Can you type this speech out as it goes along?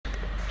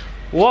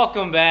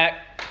Welcome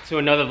back to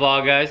another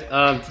vlog, guys.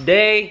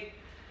 Today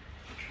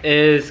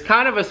is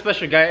kind of a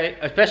special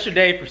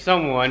day for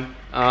someone.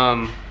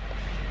 I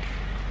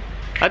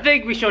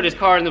think we showed his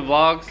car in the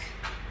vlogs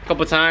a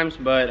couple times,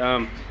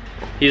 but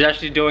he's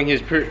actually doing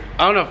his I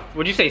don't know,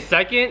 would you say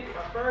second?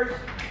 First.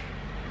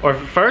 Or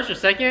first or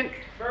second?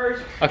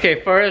 First.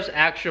 Okay, first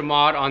actual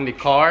mod on the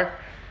car.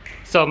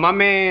 So my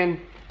man,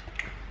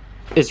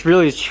 it's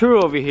really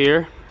true over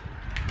here.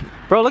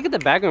 Bro, look at the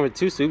background with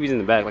two Subies in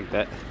the back like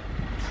that.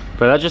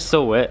 But that's just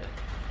so wet.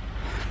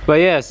 But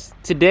yes,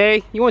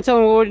 today, you want to tell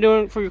them what we're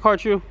doing for your car,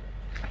 True?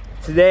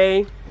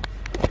 Today,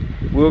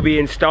 we'll be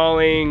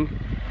installing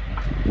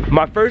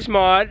my first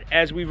mod,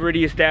 as we've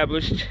already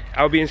established.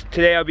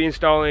 Today I'll be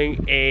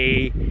installing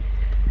a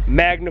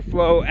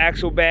MagnaFlow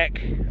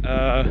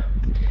Axleback.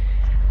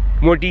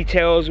 More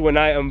details when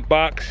I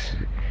unbox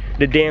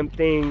the damn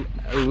thing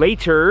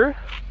later.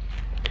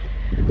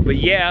 But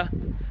yeah,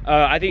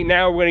 I think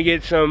now we're gonna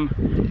get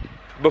some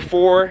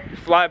before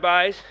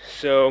flybys.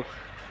 So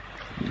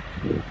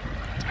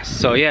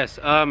yes,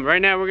 right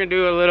now we're gonna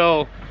do a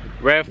little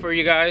rev for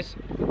you guys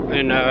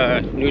in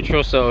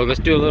neutral. So let's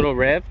do a little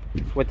rev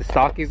with the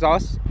stock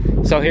exhaust.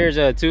 So here's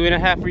a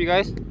 2.5 for you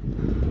guys.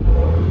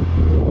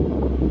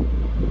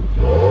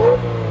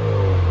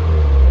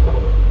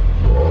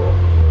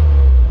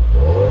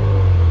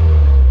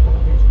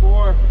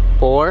 Here's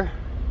 4.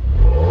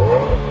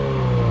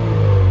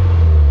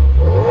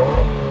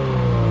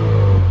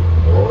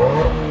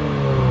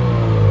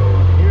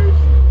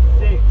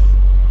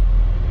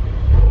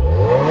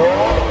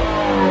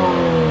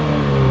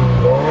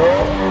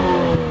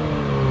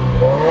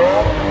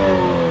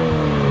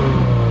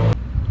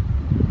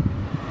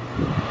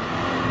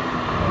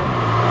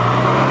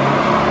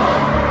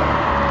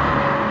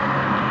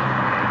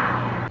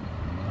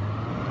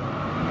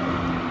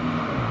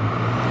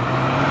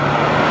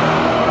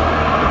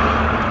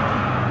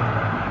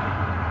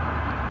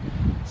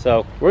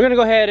 So we're gonna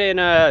go ahead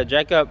and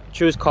jack up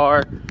True's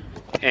car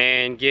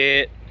and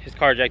get his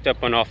car jacked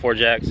up on all 4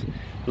 jacks.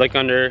 Look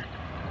under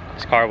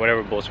his car,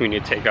 whatever bolts we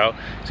need to take out.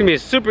 It's gonna be a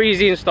super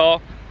easy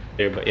install.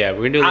 But yeah,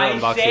 we're gonna do a little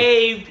unboxing. I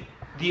saved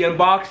the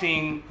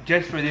unboxing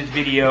just for this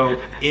video.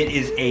 It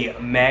is a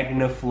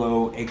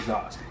MagnaFlow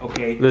exhaust,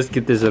 okay? Let's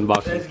get this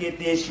unboxing. Let's get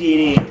this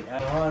shit in.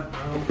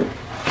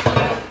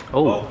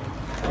 Oh.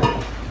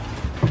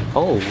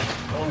 Oh.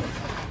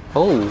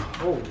 Oh.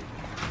 Oh.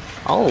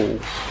 Oh.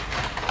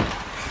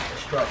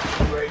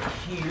 Right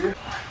here.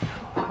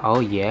 Oh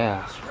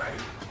yeah. It's right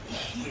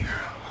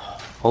here.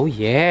 Oh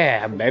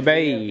yeah, baby.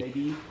 Yeah,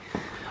 baby.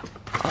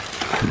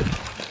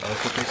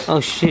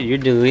 Oh shit, you're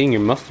deleting your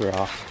muffler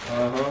off.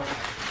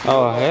 Uh-huh.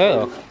 Oh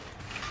hell.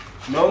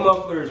 No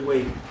mufflers,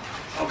 wait.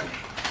 Okay.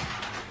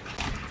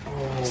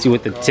 Oh, see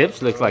what the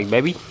tips look like,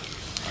 baby.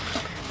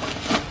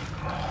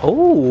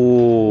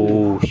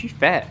 Oh, she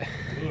fat.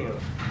 Damn.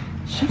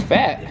 She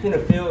fat. They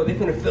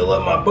finna fill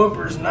up my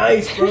bumpers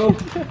nice, bro.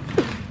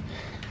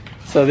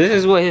 So this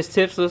is what his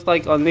tips looks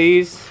like on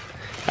these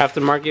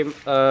aftermarket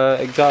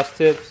exhaust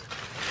tips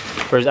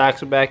for his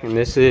Axleback, and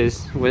this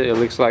is what it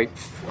looks like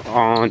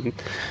on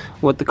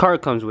what the car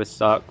comes with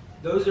stock.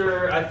 Those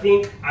are, I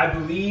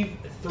believe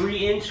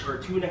 3-inch or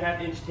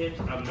 2.5-inch tips.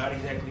 I'm not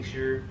exactly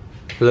sure.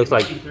 It looks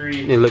like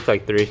 3. It looks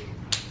like 3.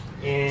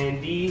 And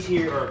these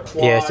here are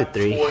quad, yeah, it's a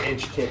 3.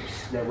 4-inch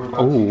tips that we're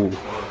about to use.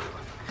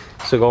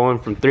 So going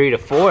from 3 to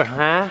 4,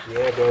 huh?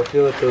 Yeah, bro.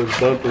 Fill up those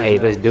bumpers. Hey,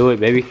 let's do it,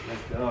 baby.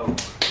 Let's go.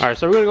 All right,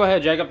 so we're gonna go ahead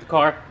and jack up the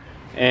car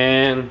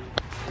and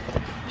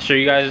show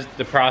you guys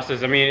the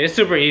process. I mean, it's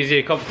super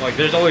easy.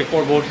 There's only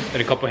 4 bolts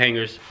and a couple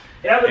hangers,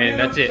 and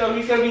that's it. So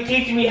he's gonna be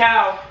teaching me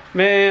how.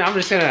 Man, I'm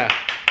gonna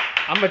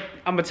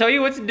tell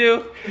you what to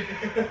do,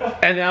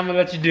 and then I'm gonna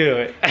let you do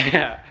it.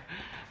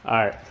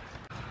 All right.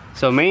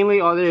 So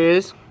mainly all there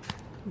is,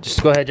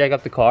 just go ahead and jack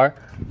up the car,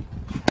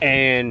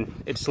 and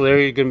it's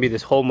literally gonna be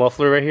this whole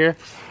muffler right here,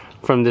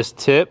 from this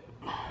tip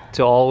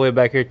to all the way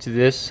back here to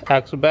this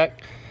Axleback.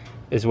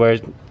 Is where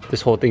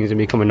this whole thing is gonna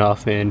be coming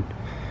off, and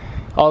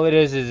all it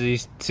is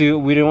these 2.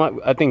 We don't want.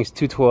 I think it's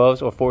 2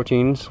 12s or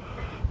 14s.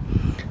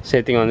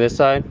 Same thing on this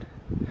side.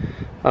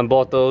 On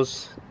both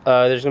those,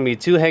 there's gonna be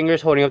 2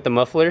 hangers holding up the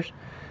mufflers.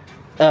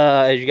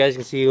 As you guys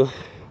can see,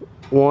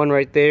 one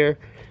right there,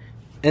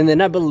 and then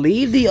I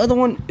believe the other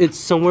one, it's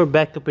somewhere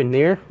back up in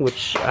there,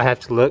 which I have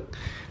to look.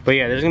 But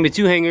yeah, there's gonna be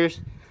 2 hangers,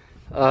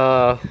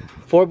 4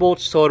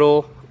 bolts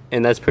total,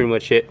 and that's pretty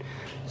much it.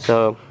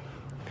 So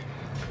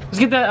let's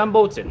get that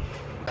unbolted.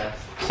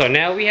 So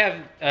now we have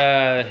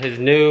his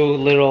new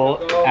little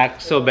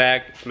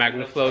Axleback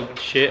MagnaFlow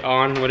shit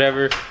on,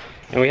 whatever,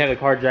 and we have the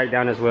car jacked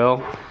down as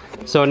well.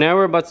 So now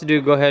we're about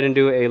to go ahead and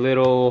do a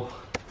little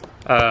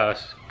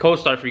cold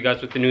start for you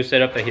guys with the new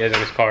setup that he has on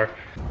his car.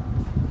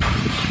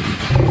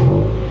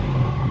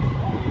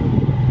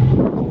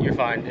 You're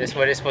fine. This is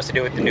what it's supposed to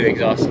do with the new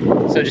exhaust.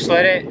 So just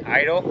let it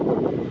idle,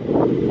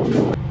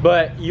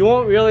 but you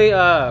won't really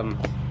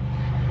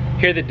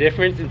hear the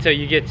difference until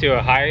you get to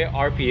a high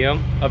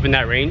RPM up in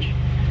that range.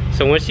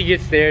 So once she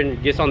gets there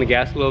and gets on the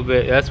gas a little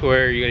bit, that's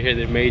where you're gonna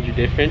hear the major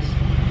difference.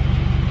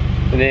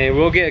 and then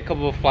we'll get a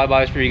couple of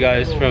flybys for you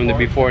guys from the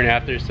before and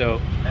after. So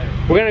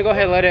we're gonna go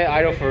ahead and let it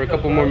idle for a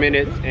couple more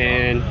minutes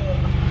and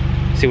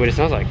see what it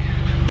sounds like.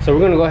 So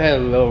we're gonna go ahead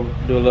and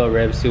do a little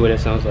rev, see what it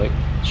sounds like.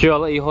 Sure, I'll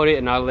let you hold it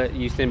and I'll let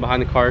you stand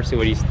behind the car, see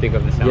what you think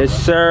of the sound. Yes,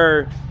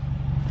 sir.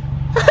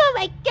 Oh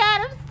my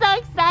god, I'm so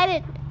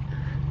excited.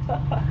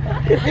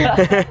 This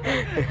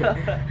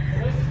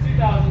is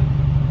 2000.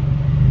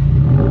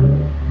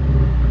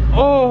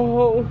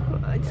 Oh,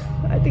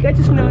 I think I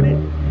just nodded.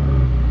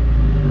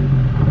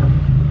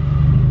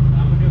 I'm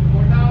gonna do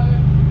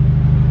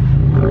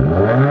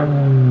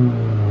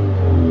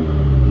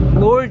 4000.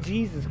 Lord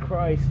Jesus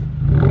Christ.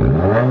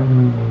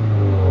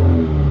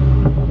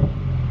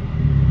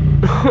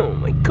 Oh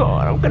my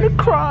god, I'm gonna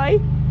cry.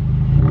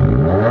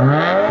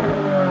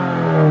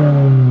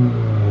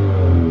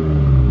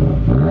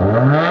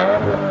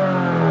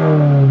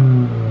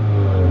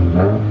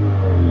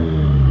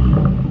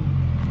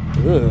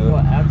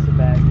 What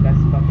Axleback?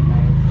 That's fucking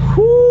nice.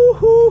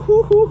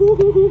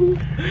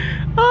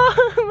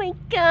 Oh my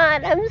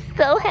god, I'm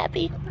so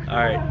happy.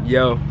 Alright,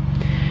 yo.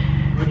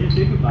 What do you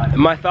think about it?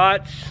 My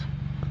thoughts.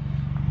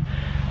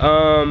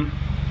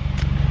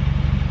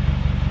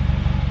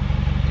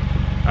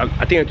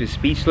 I think I'm just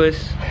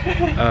speechless.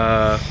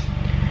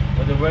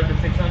 Was it worth the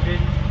 600?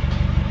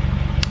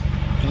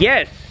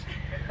 Yes.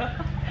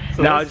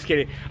 So No, I'm just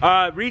kidding.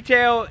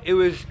 Retail, it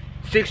was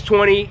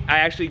 $620. I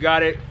actually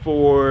got it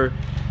for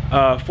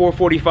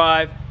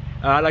 $445.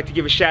 I'd like to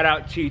give a shout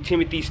out to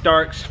Timothy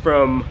Starks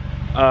from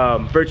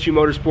Virtue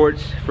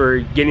Motorsports for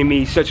getting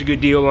me such a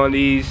good deal on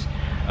these.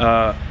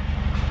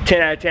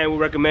 10 out of 10, we'll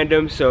recommend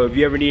them. So if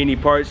you ever need any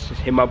parts,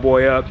 just hit my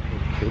boy up.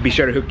 He'll be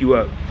sure to hook you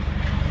up.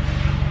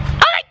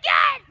 Oh my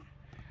god!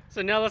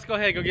 So now let's go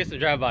ahead and go get some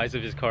drive-bys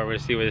of his car. We'll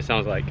see what it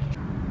sounds like.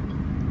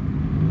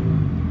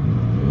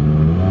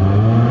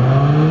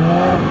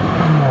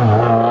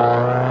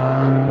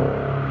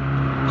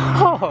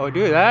 Oh,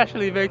 dude, that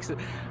actually makes a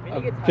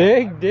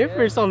big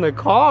difference on the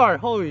car.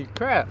 Holy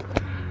crap.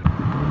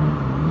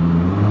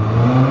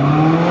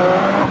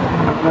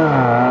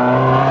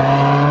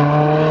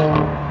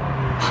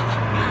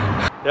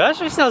 That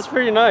actually sounds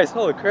pretty nice.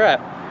 Holy crap.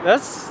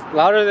 That's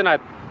louder than I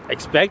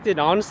expected,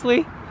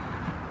 honestly.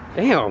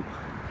 Damn.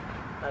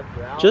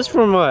 Just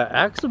from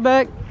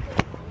Axleback.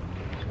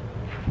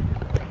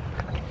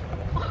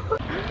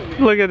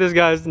 Look at this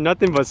guy's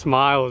nothing but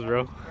smiles,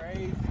 bro.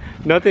 Crazy.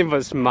 Nothing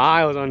but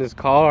smiles on his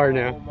car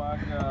now. Oh my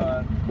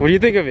god. What do you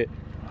think of it?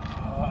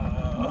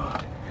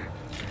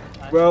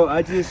 Bro,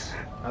 I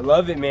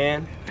love it,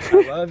 man.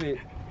 I love it.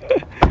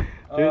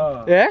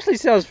 Dude, it actually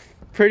sounds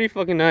pretty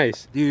fucking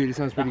nice. Dude, it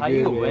sounds pretty How good,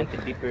 you man. went, the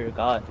deeper it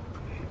got.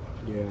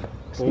 Yeah.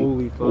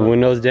 Holy fuck.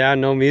 Windows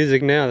down, no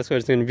music now. That's what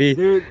it's gonna be.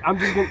 Dude,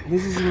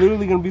 this is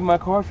literally gonna be my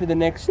car for the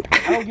next,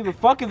 I don't give a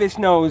fuck if it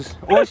snows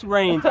or it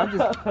rains. I'm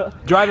just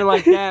driving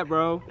like that,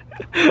 bro.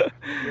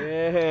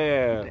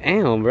 Yeah.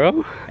 Damn,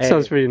 bro. Hey.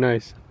 Sounds pretty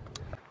nice.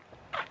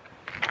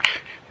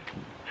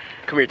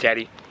 Come here,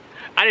 Taddy.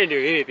 I didn't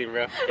do anything,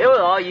 bro. It was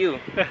all you.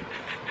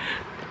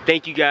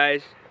 Thank you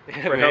guys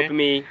for Man. helping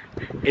me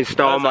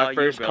install That's all my you,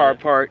 first brother. car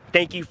part.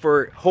 Thank you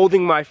for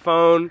holding my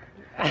phone.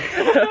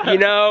 You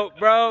know,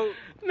 bro,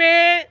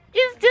 man.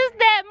 It's just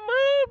that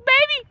mood,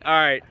 baby. All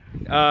right.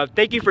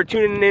 Thank you for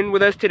tuning in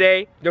with us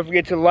today. Don't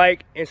forget to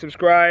like and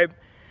subscribe.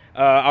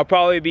 I'll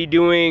probably be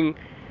doing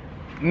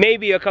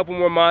maybe a couple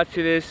more mods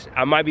to this.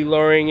 I might be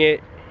lowering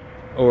it,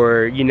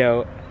 or you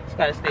know, Just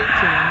gotta stay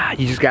tuned.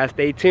 you just gotta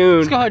stay tuned.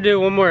 Let's go ahead and do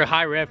one more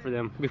high rev for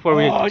them before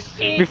we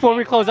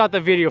close out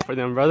the video for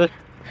them, brother.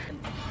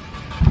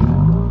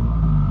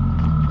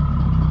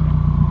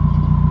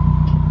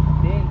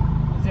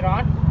 Is it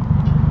on?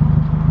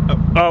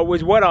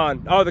 Was what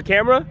on? Oh, the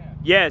camera?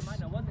 Yes.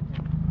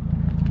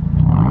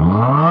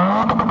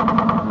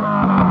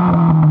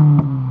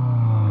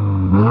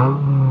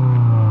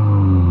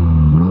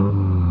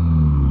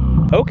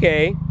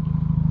 Okay.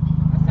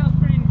 That sounds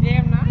pretty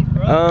damn nice,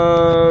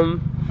 bro.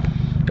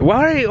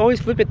 Why do they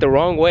always flip it the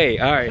wrong way?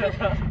 All right.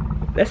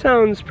 That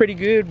sounds pretty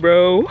good,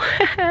 bro.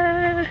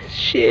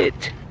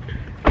 Shit.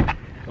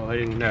 Go ahead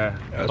and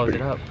close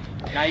it up.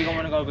 Now you're gonna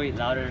wanna go a bit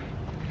louder.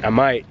 I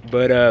might,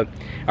 but all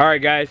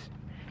right, guys.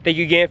 Thank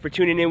you again for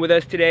tuning in with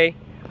us today.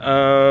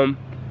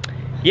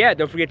 Yeah,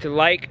 don't forget to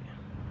like,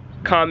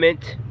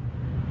 comment,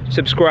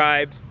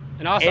 subscribe,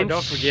 And also, And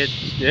don't forget,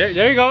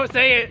 there you go,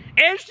 say it.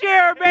 and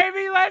share,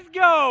 baby. Let's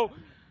go.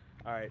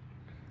 All right.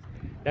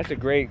 That's a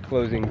great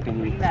closing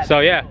thingy. So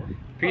yeah,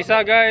 peace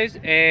out, guys,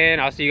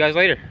 and I'll see you guys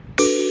later.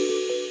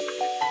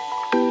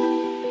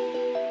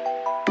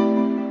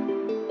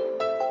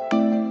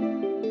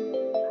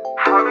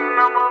 I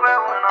remember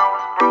back when I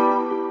was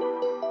broke.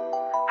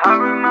 I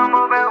remember